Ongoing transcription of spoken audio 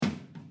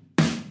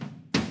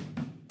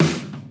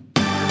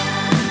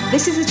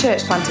This is the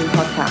Church Planting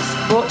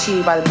Podcast, brought to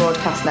you by the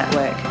Broadcast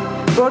Network.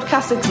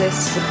 Broadcast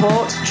exists to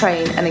support,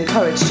 train and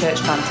encourage church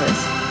planters.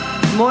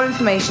 For more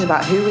information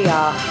about who we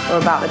are or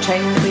about the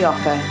training that we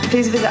offer,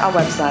 please visit our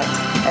website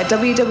at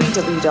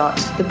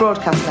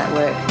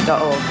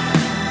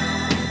www.thebroadcastnetwork.org.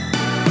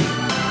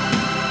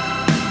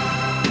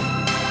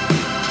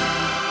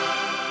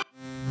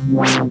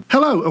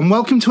 Hello and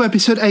welcome to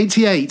episode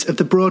 88 of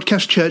the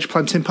Broadcast Church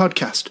Planting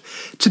Podcast.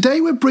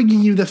 Today we're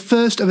bringing you the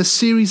first of a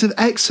series of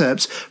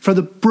excerpts from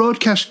the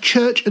Broadcast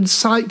Church and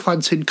Site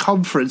Planting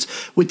Conference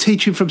with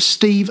teaching from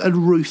Steve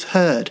and Ruth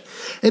Hurd.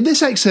 In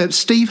this excerpt,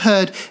 Steve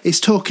Hurd is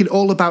talking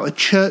all about a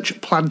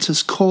church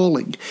planter's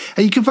calling.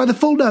 And you can find the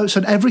full notes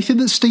on everything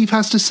that Steve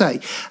has to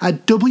say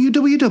at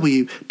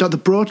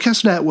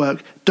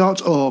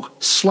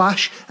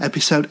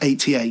www.thebroadcastnetwork.org/episode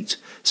 88.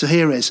 So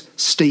here is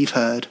Steve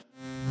Hurd.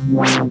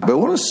 But I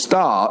want to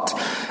start,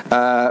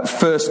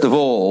 first of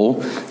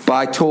all,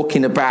 by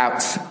talking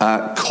about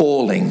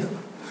calling.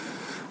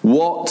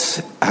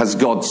 What has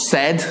God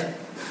said?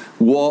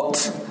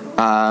 What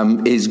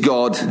is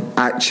God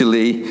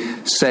actually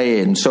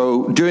saying?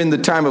 So during the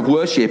time of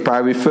worship, I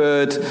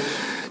referred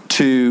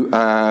to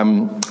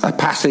a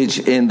passage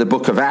in the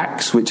book of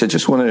Acts, which I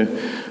just want to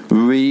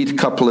read a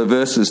couple of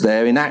verses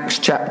there. In Acts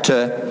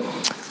chapter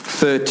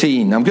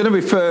 13. I'm going to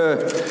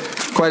refer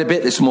quite a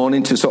bit this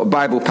morning to sort of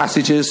Bible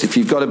passages. If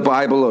you've got a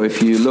Bible or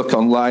if you look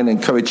online, I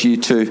encourage you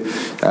to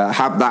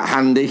have that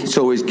handy. It's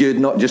always good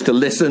not just to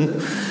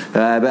listen,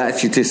 but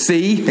actually to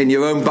see in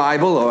your own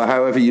Bible or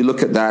however you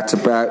look at that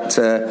about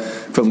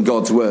from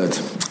God's Word.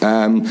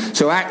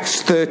 So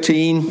Acts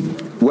 13,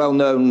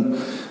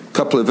 well-known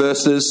couple of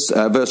verses.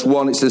 Verse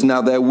 1, it says,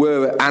 "Now there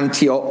were at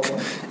Antioch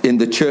in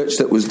the church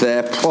that was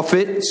there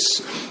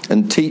prophets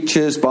and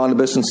teachers,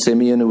 Barnabas and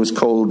Simeon, who was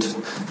called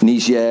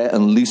Niger,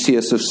 and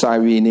Lucius of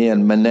Cyrene,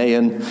 and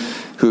Manaen,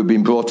 who had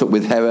been brought up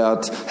with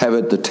Herod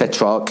the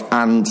Tetrarch,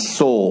 and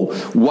Saul.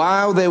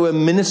 While they were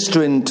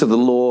ministering to the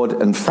Lord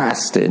and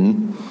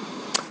fasting,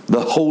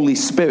 the Holy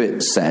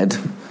Spirit said,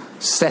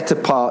 'Set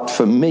apart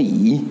for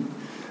me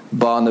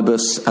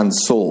Barnabas and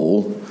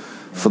Saul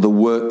for the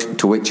work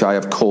to which I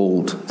have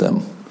called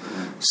them.'"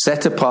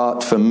 Set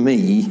apart for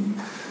me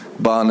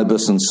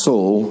Barnabas and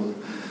Saul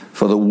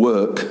for the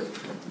work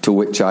to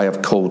which I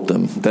have called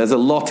them. There's a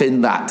lot in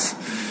that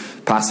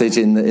passage,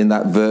 in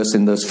that verse,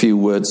 in those few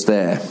words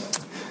there.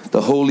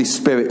 The Holy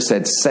Spirit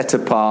said, "Set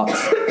apart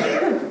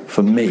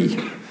for me."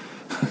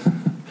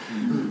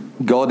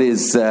 God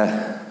is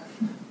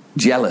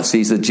jealous.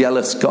 He's a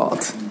jealous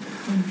God.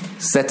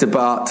 Set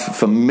apart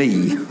for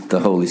me,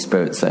 the Holy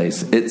Spirit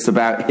says. It's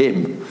about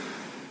Him.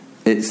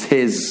 It's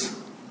His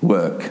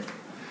work.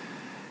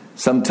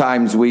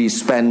 Sometimes we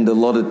spend a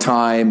lot of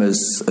time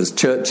as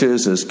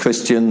churches, as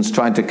Christians,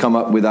 trying to come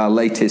up with our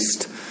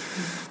latest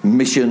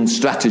mission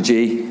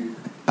strategy.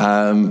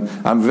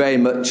 I'm very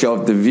much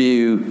of the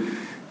view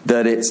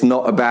that it's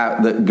not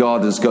about that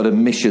God has got a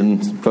mission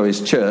for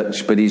His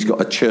church, but He's got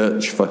a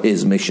church for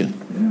His mission.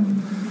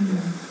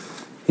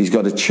 He's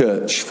got a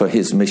church for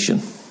His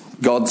mission.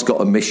 God's got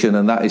a mission,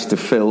 and that is to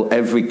fill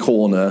every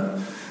corner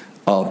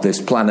of this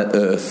planet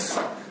Earth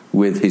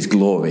with His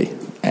glory,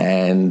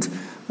 and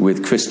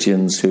with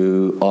Christians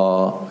who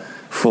are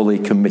fully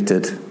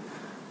committed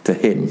to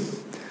Him.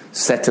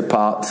 Set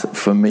apart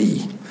for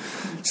me.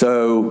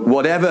 So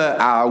whatever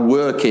our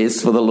work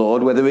is for the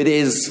Lord, whether it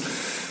is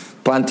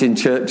planting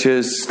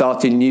churches,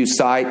 starting new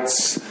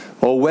sites,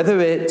 or whether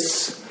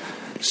it's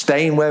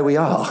staying where we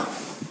are,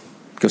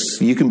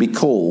 because you can be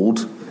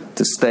called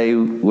to stay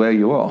where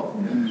you are.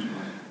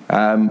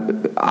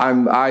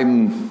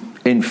 I'm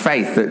in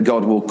faith that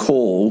God will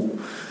call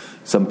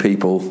some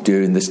people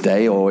during this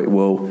day, or it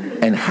will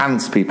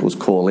enhance people's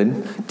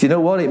calling. Do you know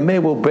what? It may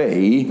well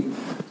be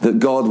that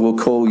God will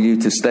call you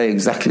to stay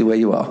exactly where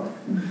you are.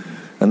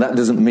 And that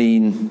doesn't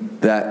mean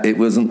that it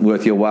wasn't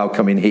worth your while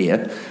coming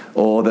here,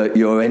 or that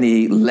you're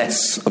any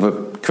less of a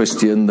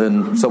Christian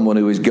than someone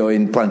who is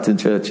going planting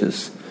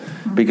churches.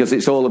 Because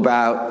it's all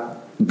about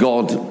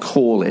God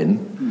calling,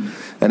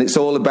 and it's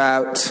all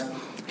about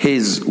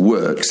His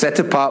work. Set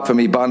apart for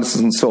me Barnabas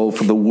and Saul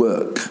for the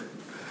work.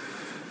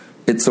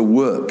 It's a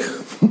work.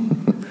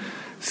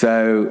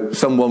 So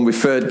someone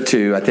referred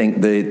to, I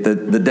think,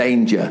 the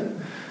danger.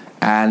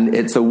 And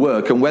it's a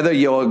work. And whether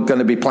you're going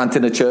to be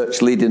planting a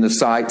church, leading a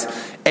site,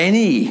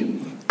 any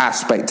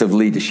aspect of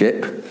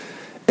leadership,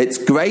 it's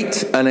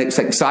great and it's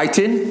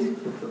exciting,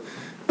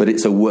 but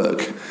it's a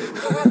work.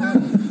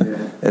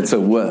 It's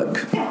a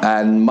work.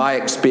 And my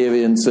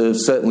experience of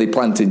certainly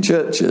planting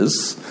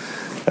churches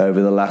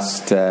over the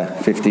last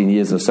 15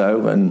 years or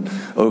so, and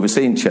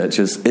overseeing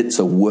churches, it's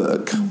a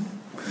work.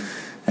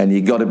 And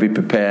you've got to be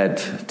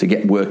prepared to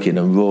get working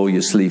and roll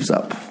your sleeves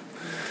up.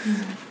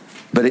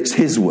 But it's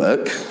His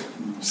work,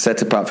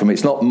 set apart for me.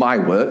 It's not my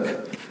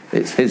work,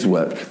 it's His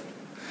work.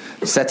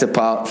 Set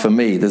apart for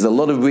me. There's a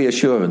lot of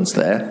reassurance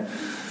there.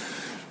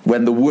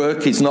 When the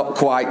work is not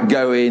quite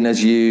going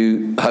as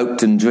you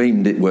hoped and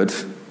dreamed it would,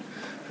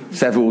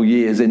 several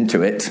years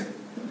into it,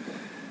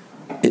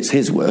 it's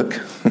His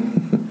work.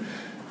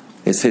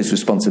 It's His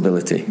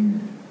responsibility.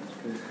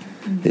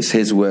 It's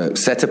his work.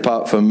 Set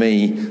apart for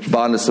me,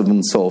 Barnabas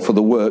and Saul, for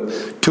the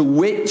work to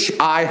which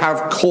I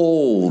have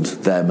called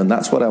them. And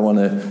that's what I want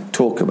to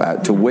talk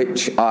about. To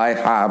which I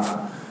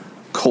have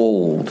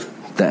called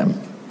them.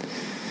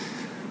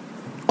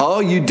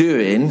 Are you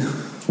doing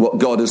what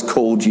God has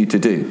called you to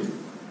do?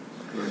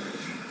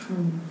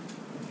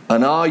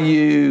 And are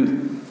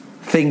you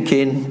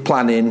thinking,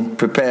 planning,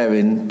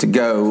 preparing to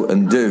go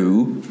and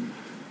do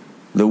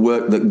the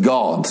work that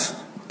God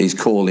is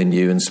calling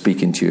you and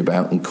speaking to you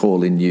about and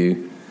calling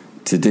you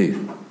to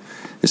do?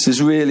 This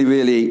is really,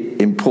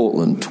 really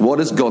important. What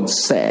has God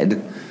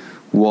said?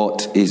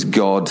 What is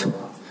God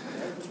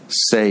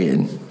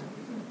saying?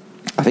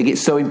 I think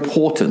it's so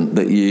important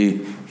that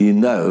you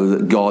know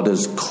that God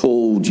has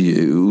called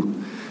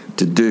you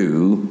to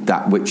do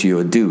that which you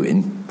are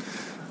doing,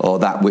 or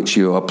that which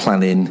you are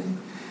planning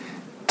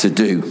to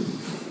do.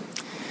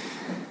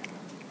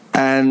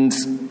 And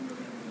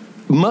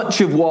much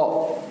of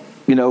what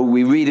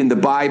we read in the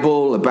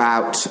Bible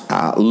about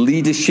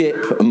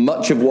leadership, and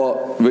much of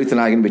what Ruth and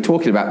I are going to be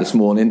talking about this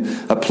morning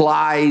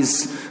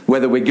applies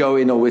whether we're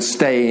going or we're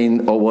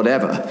staying or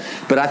whatever.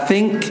 But I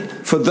think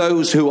for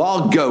those who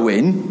are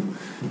going,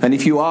 and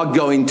if you are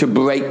going to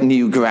break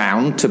new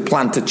ground, to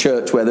plant a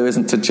church where there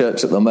isn't a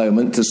church at the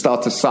moment, to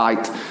start a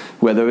site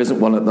where there isn't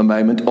one at the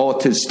moment, or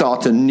to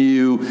start a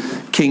new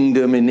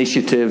kingdom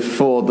initiative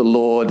for the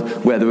Lord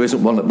where there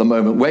isn't one at the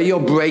moment, where you're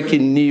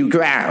breaking new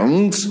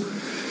ground,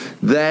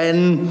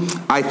 then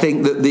I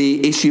think that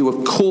the issue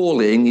of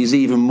calling is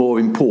even more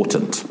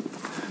important.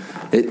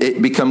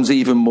 It becomes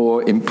even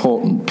more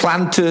important.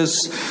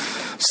 Planters,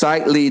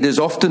 site leaders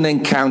often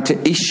encounter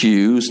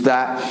issues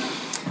that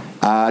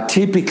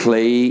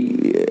typically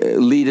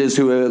leaders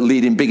who are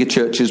leading bigger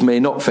churches may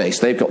not face.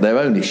 They've got their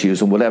own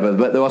issues and whatever,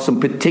 but there are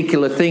some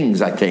particular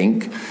things, I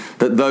think,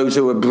 that those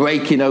who are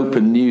breaking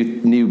open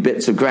new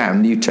bits of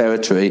ground, new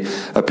territory,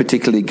 are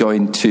particularly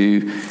going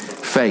to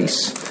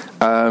face.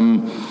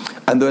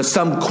 And there are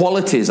some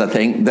qualities, I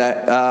think,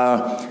 that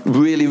are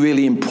really,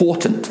 really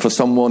important for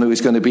someone who is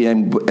going to be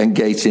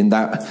engaged in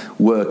that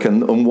work.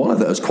 And one of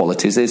those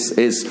qualities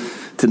is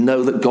to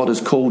know that God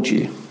has called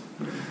you.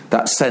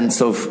 That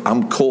sense of,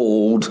 I'm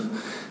called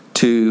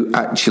to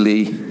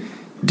actually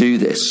do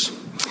this.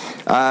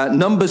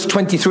 Numbers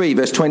 23,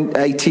 verse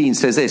 18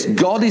 says this: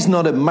 God is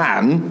not a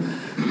man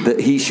that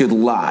he should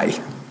lie,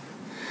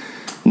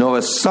 nor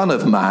a son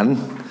of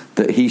man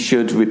that he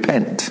should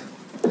repent.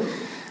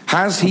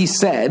 Has he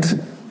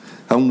said,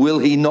 and will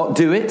he not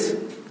do it?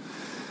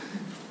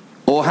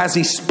 Or has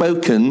he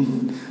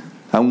spoken,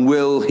 and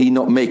will he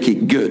not make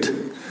it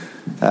good?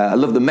 I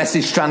love the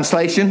Message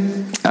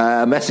translation.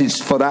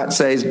 Message for that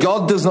says,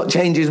 God does not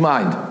change his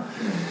mind.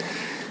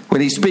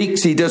 When he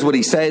speaks, he does what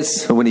he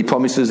says, and when he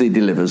promises, he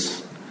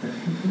delivers.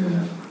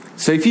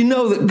 So if you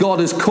know that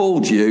God has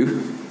called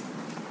you,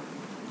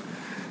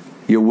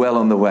 you're well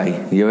on the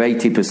way. You're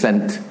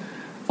 80%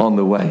 on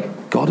the way.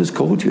 God has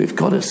called you. If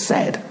God has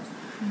said,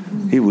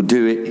 he will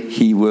do it,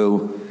 he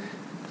will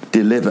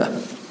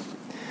deliver.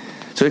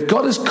 So if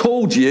God has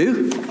called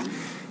you,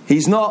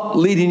 he's not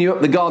leading you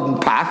up the garden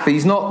path.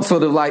 He's not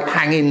sort of like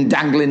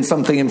dangling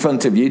something in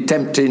front of you,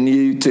 tempting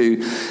you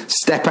to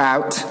step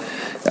out.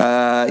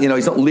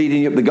 He's not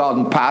leading you up the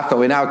garden path,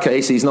 or in our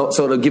case, he's not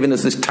sort of giving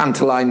us this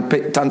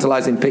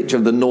tantalizing picture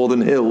of the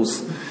Northern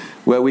Hills,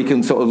 where we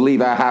can sort of leave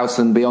our house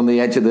and be on the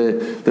edge of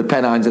the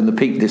Pennines and the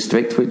Peak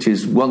District, which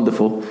is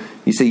wonderful.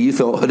 You see, you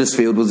thought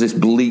Huddersfield was this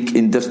bleak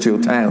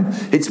industrial town.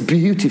 It's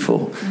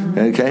beautiful,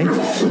 okay?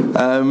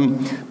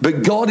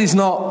 But God is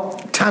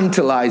not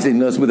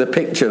tantalizing us with a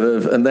picture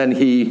of, and then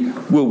he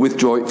will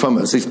withdraw it from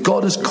us. If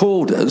God has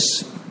called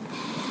us,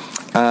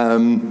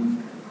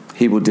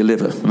 he will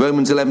deliver.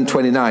 Romans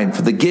 11:29,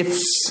 for the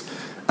gifts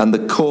and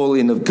the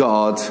calling of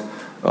God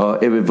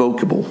are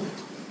irrevocable.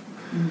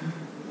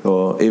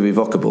 Or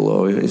irrevocable,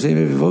 or is it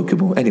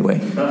irrevocable?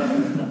 Anyway,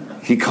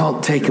 you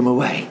can't take them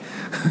away.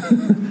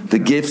 The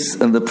gifts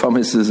and the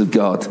promises of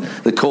God,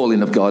 the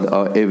calling of God,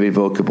 are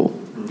irrevocable.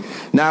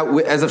 Now,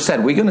 as I've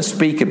said, we're going to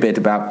speak a bit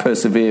about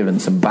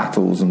perseverance and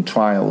battles and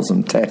trials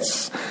and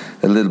tests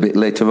a little bit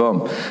later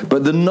on.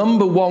 But the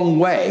number one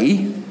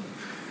way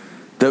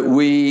that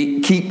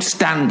we keep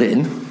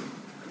standing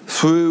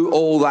through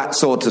all that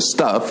sort of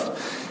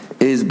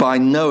stuff is by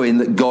knowing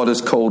that God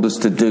has called us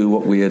to do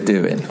what we are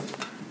doing.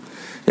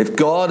 If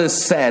God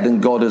has said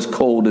and God has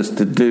called us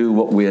to do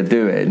what we are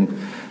doing,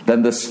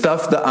 then the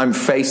stuff that I'm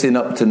facing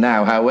up to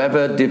now,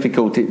 however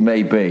difficult it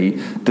may be,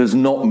 does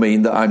not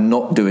mean that I'm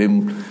not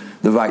doing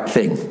the right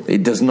thing.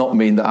 It does not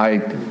mean that I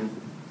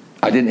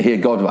didn't hear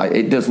God right.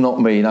 It does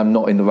not mean I'm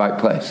not in the right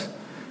place.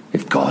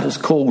 If God has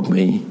called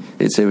me,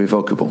 it's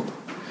irrevocable.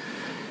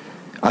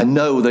 I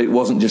know that it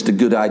wasn't just a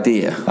good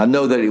idea. I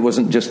know that it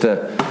wasn't just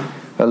a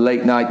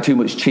late night, too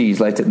much cheese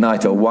late at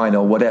night, or wine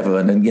or whatever,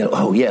 and then,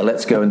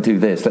 let's go and do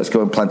this. Let's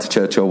go and plant a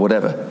church or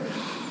whatever.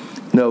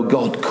 No,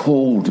 God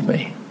called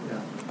me.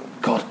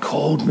 God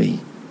called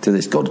me to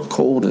this. God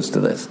called us to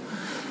this.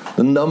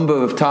 The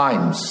number of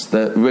times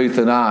that Ruth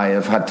and I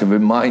have had to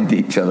remind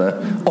each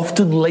other,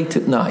 often late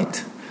at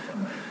night,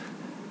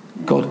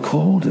 God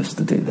called us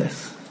to do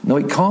this. No,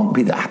 it can't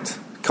be that.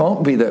 It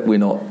can't be that we're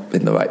not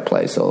in the right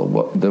place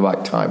or the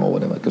right time or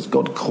whatever, because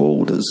God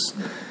called us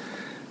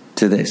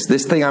to this.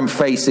 This thing I'm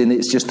facing,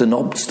 it's just an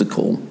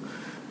obstacle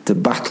to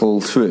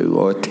battle through,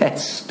 or a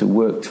test to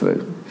work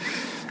through.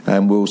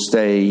 And we'll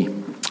say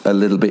a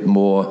little bit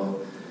more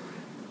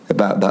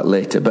about that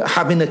later. But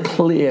having a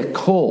clear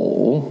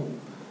call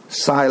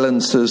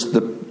silences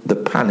the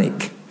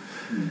panic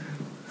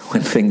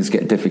when things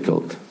get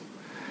difficult.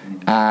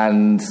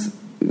 And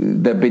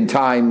there have been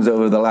times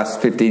over the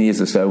last 15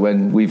 years or so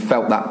when we've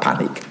felt that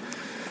panic.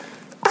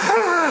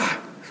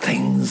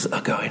 Things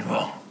are going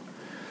wrong.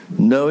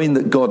 Knowing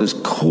that God has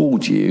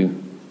called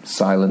you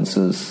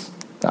silences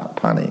that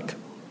panic.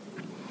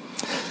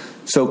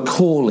 So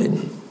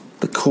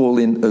the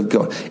calling of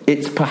God.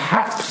 It's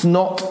perhaps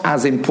not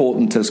as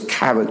important as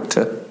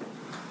character.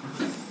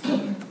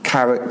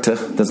 Character.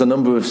 There's a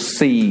number of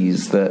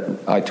C's that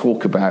I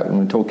talk about when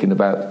we're talking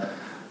about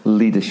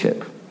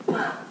leadership.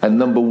 And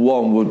number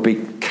one would be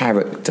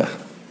character.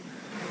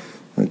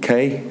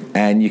 Okay?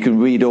 And you can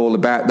read all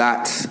about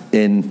that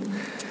in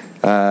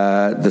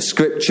the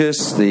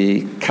scriptures,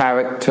 the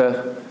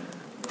character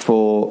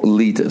for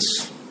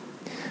leaders.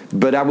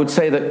 But I would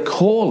say that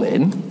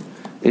calling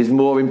is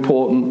more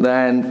important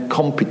than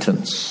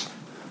competence.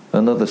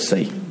 Another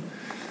C.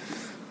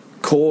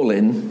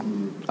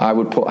 Calling, I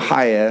would put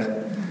higher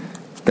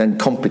than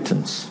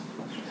competence.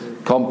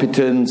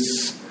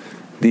 Competence,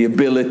 the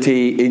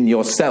ability in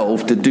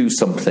yourself to do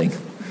something.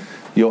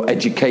 Your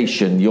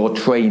education, your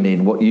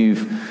training, what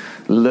you've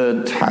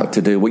learnt how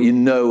to do, what you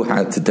know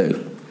how to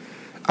do.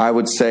 I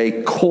would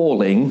say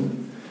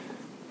calling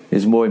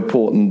is more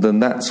important than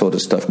that sort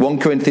of stuff. 1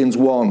 Corinthians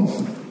 1,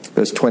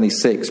 verse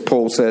 26,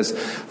 Paul says,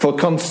 "For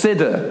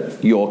consider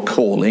your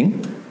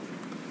calling,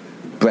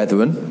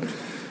 brethren,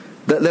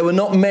 that there were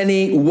not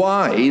many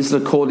wise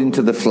according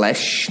to the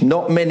flesh,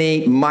 not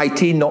many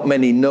mighty, not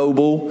many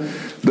noble,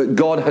 but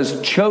God has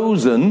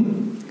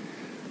chosen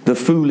the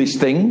foolish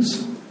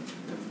things."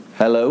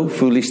 Hello,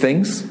 foolish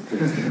things.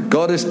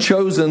 God has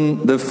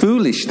chosen the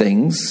foolish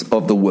things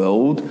of the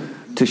world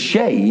to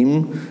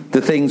shame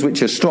the things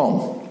which are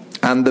strong,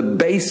 and the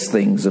base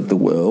things of the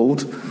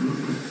world,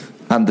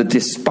 and the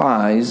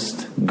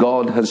despised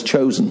God has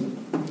chosen,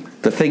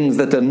 the things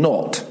that are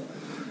not,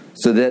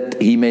 so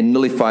that he may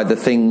nullify the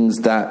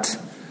things that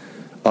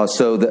are,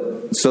 so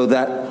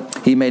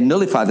that he may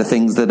nullify the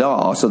things that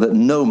are, so that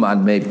no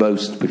man may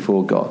boast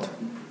before God.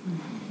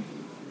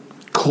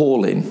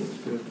 Calling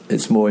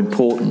is more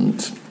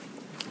important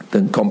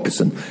than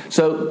competence.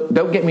 So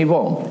don't get me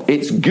wrong,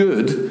 it's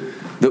good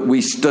that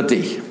we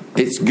study,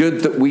 it's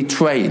good that we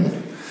train,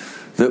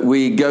 that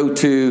we go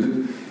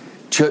to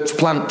church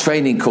plant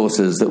training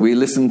courses, that we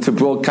listen to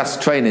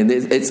broadcast training.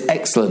 It's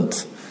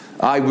excellent.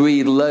 I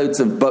read loads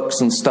of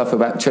books and stuff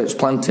about church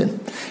planting.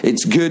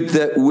 It's good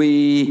that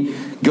we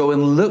go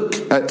and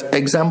look at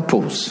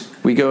examples.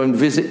 We go and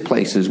visit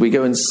places. We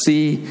go and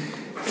see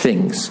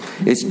things.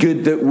 It's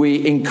good that we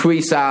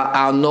increase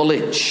our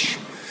knowledge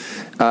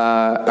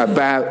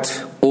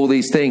about all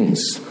these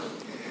things.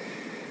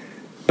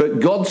 But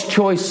God's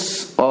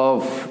choice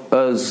of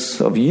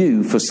us, of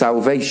you, for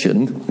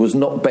salvation was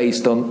not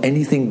based on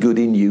anything good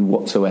in you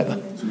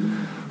whatsoever.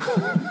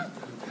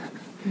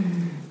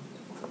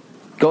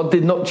 God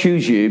did not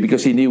choose you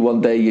because he knew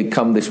one day you'd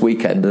come this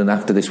weekend, and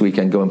after this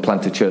weekend go and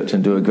plant a church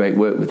and do a great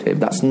work with him.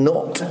 That's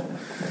not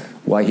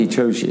why he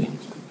chose you.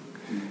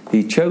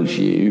 He chose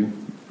you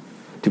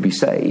to be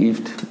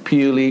saved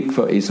purely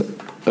for his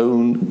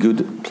own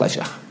good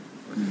pleasure,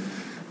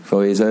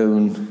 for his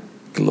own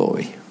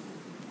glory.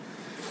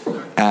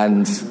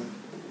 And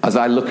as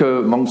I look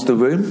amongst the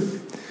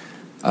room,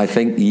 I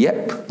think,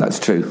 yep, that's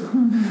true.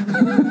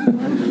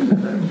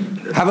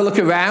 Have a look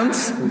around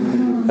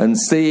and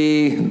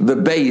see the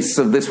base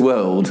of this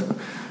world,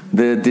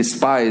 the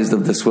despised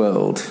of this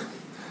world.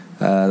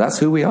 That's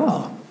who we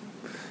are.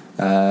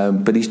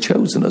 But he's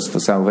chosen us for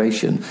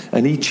salvation.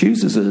 And he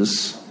chooses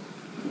us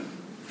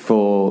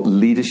for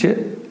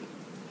leadership.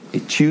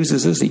 He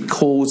chooses us, he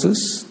calls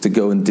us to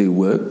go and do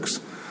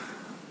works.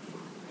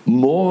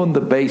 More on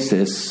the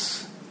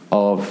basis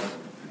of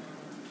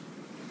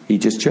he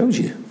just chose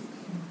you.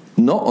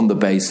 Not on the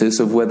basis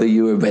of whether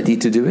you are ready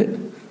to do it,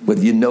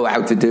 whether you know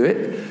how to do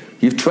it,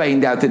 you've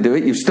trained how to do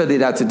it, you've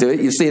studied how to do it,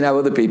 you've seen how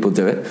other people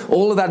do it.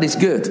 All of that is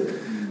good.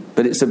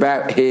 But it's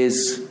about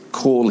his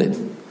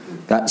calling.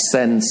 That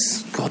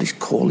sense, God is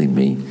calling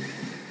me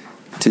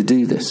to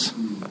do this.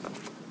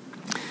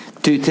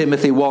 2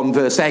 Timothy 1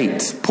 verse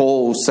 8,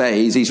 Paul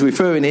says, he's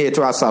referring here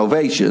to our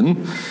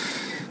salvation,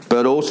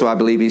 but also I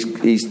believe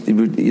he's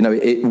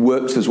it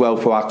works as well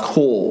for our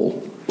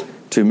call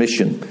to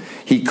mission.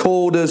 He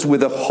called us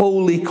with a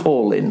holy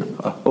calling,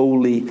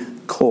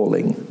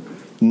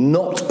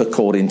 not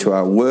according to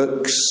our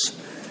works,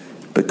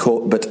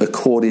 but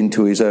according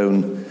to his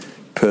own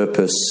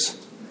purpose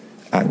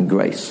and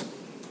grace.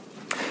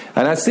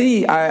 And I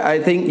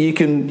think you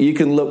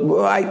can look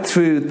right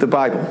through the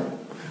Bible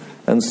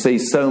and see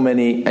so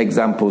many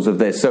examples of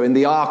this. So in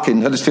the Ark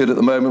in Huddersfield at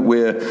the moment,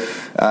 we're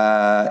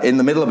in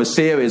the middle of a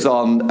series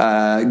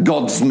on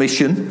God's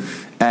mission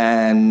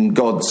and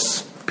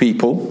God's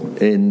people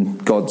in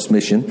God's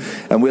mission.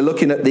 And we're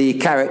looking at the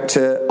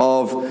character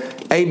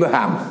of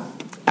Abraham.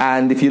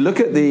 And if you look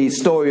at the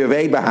story of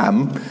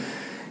Abraham,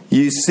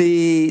 you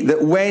see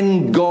that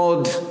when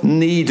God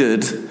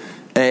needed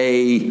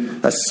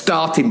a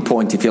starting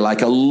point, if you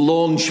like, a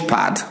launch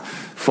pad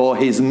for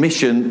his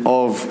mission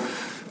of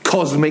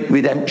cosmic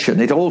redemption,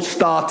 it all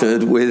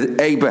started with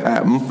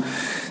Abraham.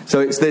 So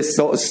it's this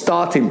sort of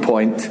starting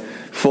point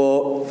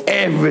for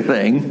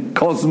everything,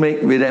 cosmic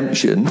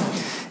redemption,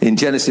 in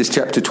Genesis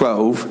chapter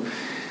 12.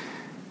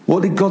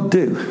 What did God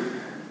do?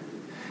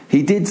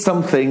 He did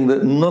something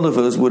that none of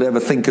us would ever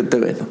think of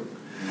doing.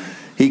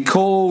 He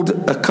called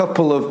a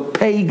couple of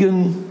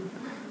pagan,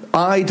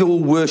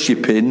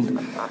 idol-worshipping,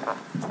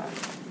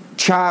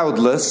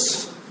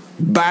 childless,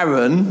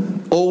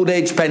 barren,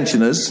 old-age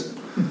pensioners,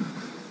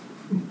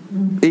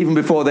 even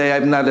before they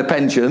even had a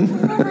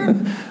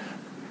pension,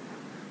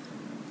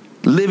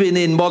 living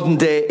in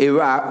modern-day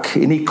Iraq,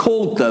 and he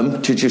called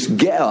them to just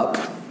get up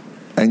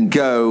and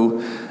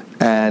go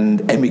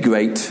and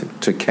emigrate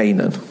to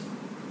Canaan.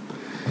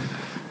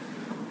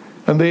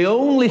 And the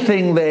only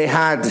thing they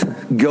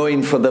had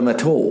going for them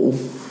at all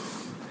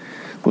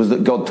was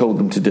that God told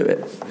them to do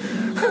it.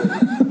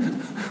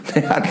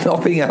 They had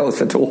nothing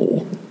else at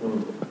all.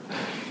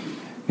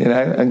 You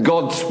know, and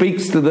God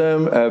speaks to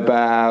them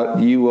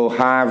about, you will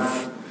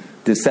have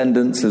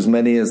descendants as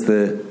many as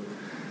the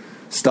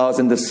stars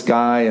in the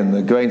sky and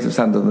the grains of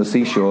sand on the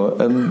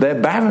seashore, and they're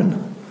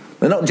barren.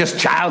 They're not just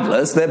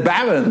childless, they're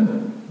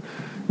barren.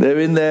 They're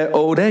in their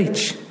old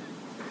age.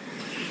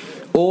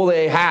 All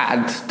they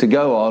had to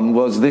go on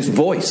was this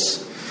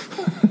voice.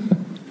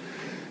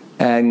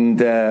 And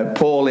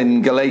Paul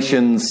in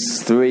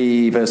Galatians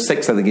 3 verse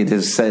 6, I think it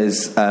is,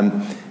 says,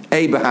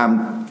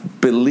 Abraham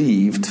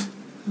believed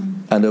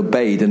and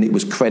obeyed, and it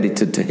was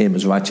credited to him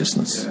as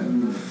righteousness.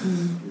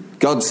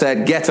 God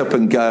said, get up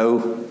and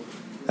go,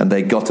 and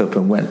they got up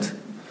and went.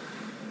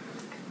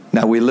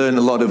 Now we learn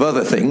a lot of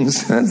other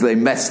things as they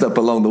messed up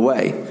along the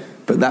way,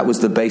 but that was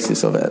the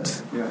basis of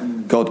it.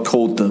 God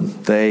called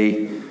them.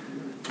 They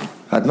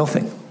had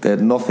nothing. They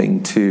had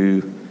nothing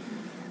to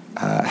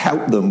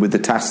help them with the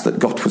task that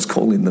God was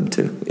calling them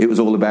to. It was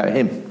all about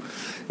him.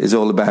 It's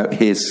all about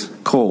his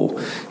call.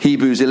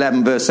 Hebrews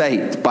 11 verse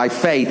 8, by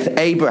faith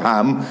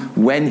Abraham,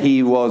 when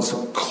he was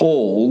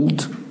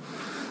called,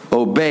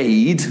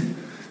 obeyed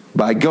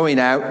by going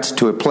out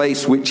to a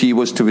place which he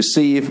was to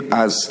receive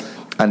as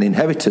an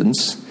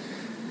inheritance,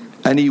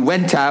 and he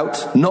went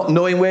out not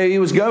knowing where he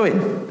was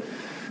going.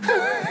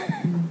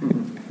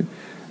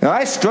 Now,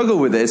 I struggle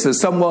with this as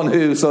someone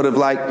who sort of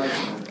like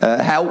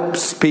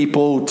helps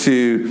people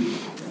to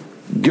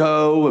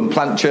go and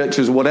plant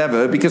churches or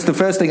whatever, because the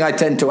first thing I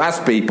tend to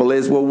ask people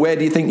is, well, where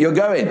do you think you're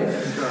going?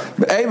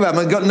 But Abraham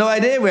had got no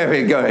idea where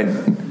he was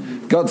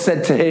going. God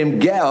said to him,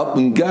 get up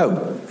and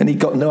go. And he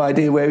got no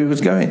idea where he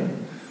was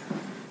going.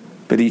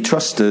 But he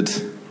trusted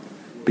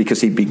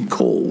because he'd been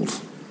called.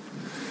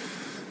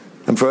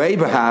 And for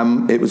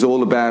Abraham, it was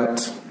all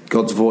about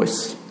God's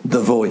voice,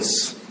 the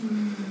voice.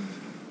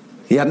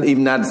 He hadn't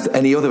even had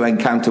any other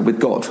encounter with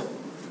God.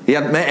 He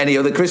hadn't met any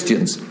other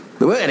Christians.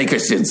 There weren't any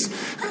Christians.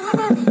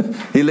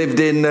 He lived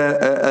in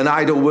an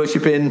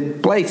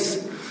idol-worshipping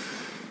place.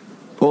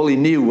 All he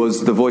knew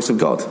was the voice of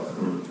God.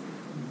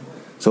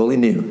 That's all he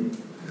knew.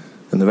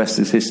 And the rest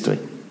is history.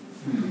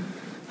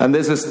 And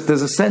there's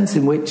a sense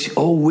in which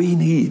all we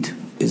need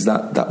is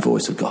that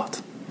voice of God.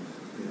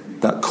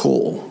 That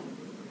call.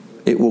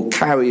 It will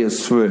carry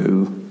us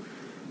through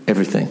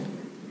everything.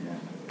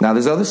 Now,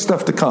 there's other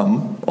stuff to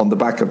come on the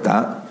back of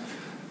that,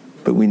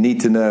 but we need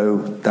to know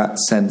that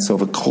sense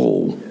of a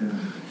call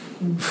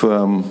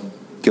from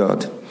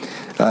God.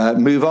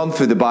 Move on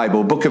through the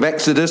Bible. Book of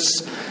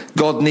Exodus,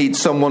 God needs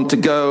someone to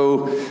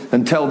go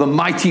and tell the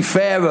mighty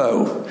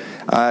Pharaoh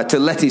to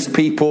let his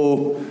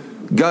people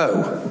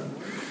go.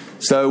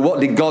 So what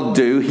did God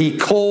do? He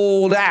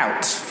called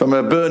out from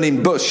a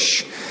burning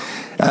bush.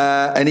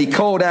 And he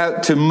called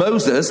out to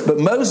Moses, but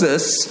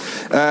Moses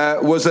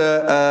was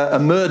a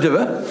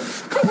murderer.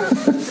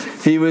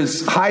 He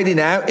was hiding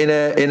out in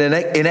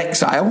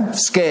exile,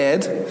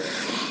 scared.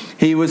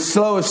 He was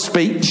slow of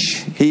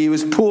speech. He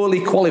was poorly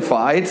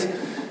qualified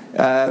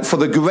for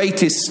the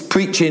greatest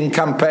preaching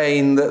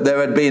campaign that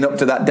there had been up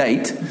to that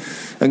date.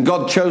 And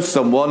God chose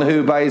someone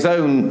who, by his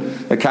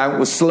own account,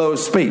 was slow of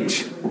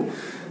speech.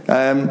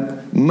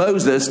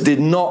 Moses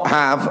did not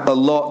have a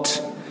lot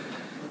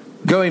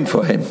going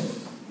for him.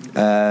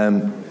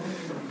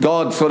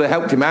 God sort of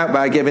helped him out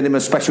by giving him a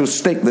special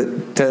stick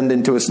that turned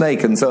into a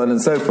snake and so on and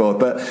so forth.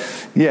 But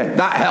yeah,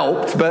 that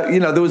helped. But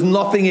there was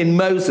nothing in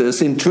Moses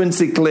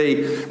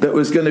intrinsically that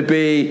was going to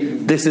be,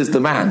 this is the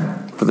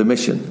man for the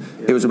mission.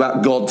 It was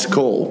about God's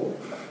call.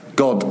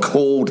 God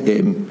called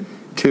him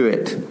to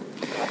it.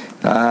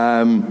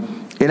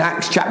 In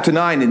Acts chapter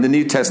 9 in the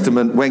New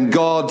Testament, when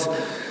God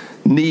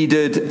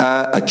needed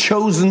a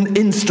chosen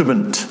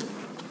instrument,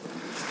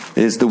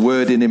 is the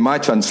wording in my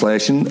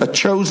translation, a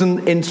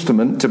chosen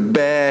instrument to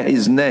bear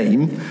his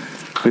name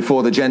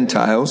before the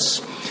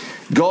Gentiles.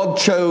 God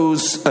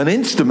chose an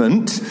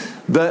instrument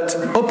that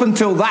up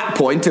until that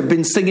point had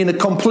been singing a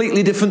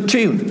completely different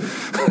tune.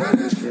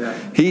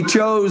 He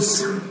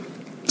chose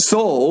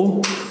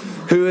Saul,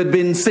 who had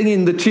been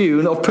singing the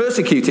tune of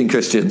persecuting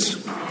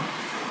Christians.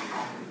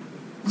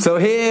 So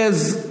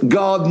here's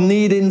God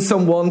needing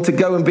someone to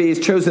go and be his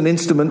chosen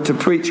instrument to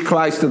preach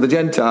Christ to the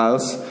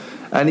Gentiles,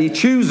 and he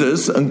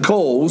chooses and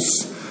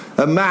calls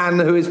a man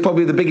who is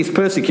probably the biggest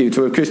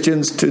persecutor of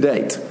Christians to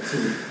date.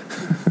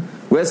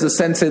 Where's the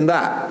sense in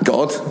that,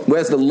 God?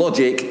 Where's the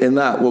logic in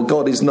that? Well,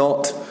 God is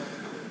not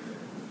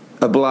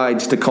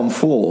obliged to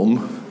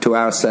conform to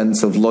our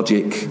sense of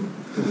logic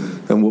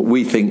and what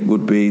we think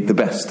would be the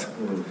best.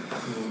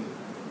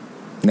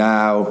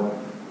 Now,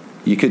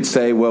 you could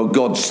say, well,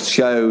 God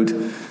saw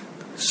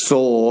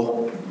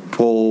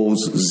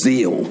Paul's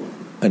zeal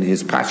and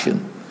his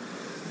passion.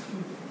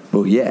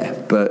 Well,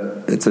 yeah,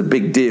 but it's a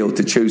big deal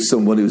to choose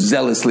someone who's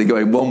zealously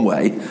going one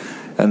way,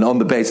 and on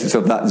the basis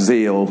of that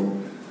zeal,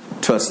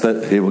 trust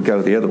that he will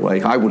go the other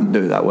way. I wouldn't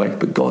do it that way,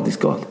 but God is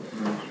God.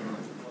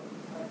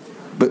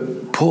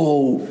 But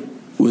Paul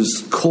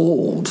was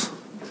called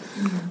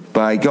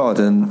by God,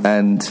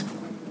 and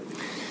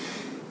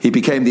he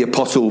became the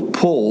Apostle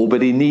Paul,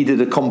 but he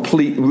needed a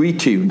complete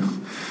retune,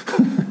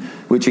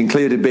 which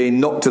included being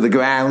knocked to the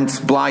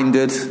ground,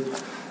 blinded,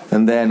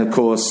 and then, of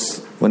course,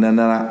 when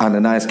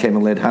Ananias came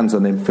and laid hands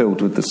on him,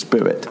 filled with the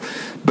Spirit.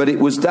 But it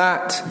was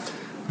that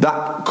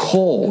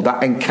call,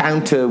 that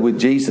encounter with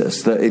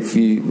Jesus, that if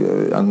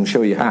you, I'm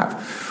sure you have,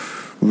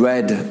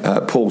 read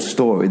Paul's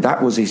story,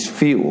 that was his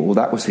fuel,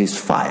 that was his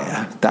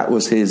fire, that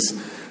was his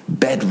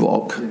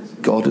bedrock.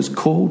 God has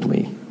called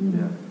me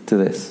to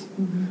this.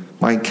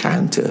 My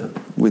encounter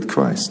with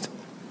Christ.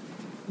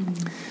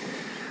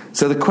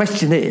 So the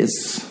question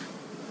is,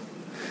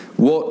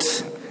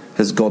 what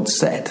has God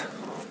said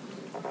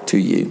to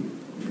you?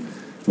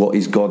 What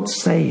is God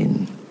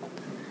saying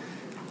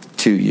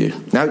to you?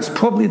 Now, it's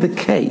probably the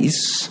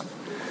case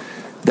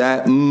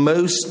that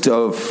most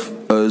of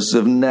us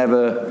have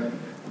never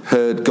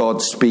heard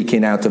God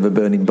speaking out of a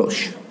burning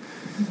bush.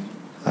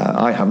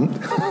 I haven't.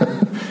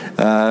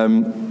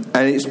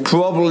 And it's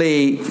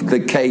probably the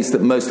case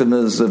that most of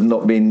us have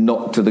not been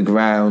knocked to the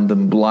ground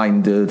and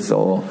blinded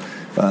or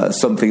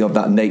something of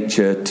that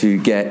nature to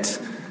get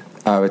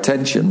our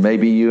attention.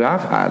 Maybe you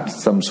have had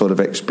some sort of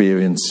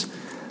experience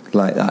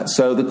like that.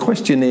 So the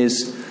question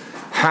is,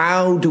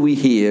 how do we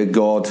hear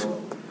God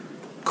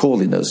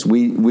calling us?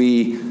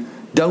 We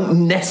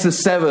don't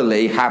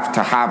necessarily have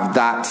to have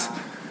that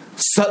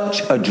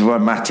such a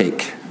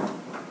dramatic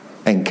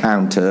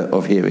encounter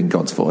of hearing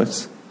God's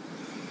voice,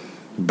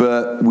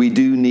 but we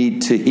do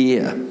need to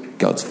hear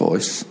God's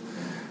voice.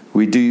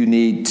 We do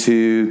need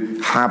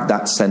to have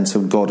that sense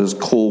of God has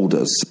called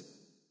us.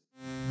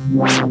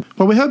 Well,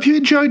 we hope you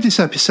enjoyed this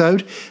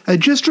episode,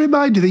 and just a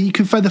reminder that you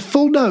can find the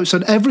full notes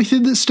on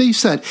everything that Steve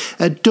said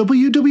at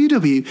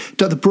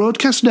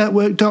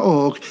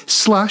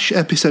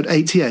www.thebroadcastnetwork.org/episode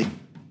 88.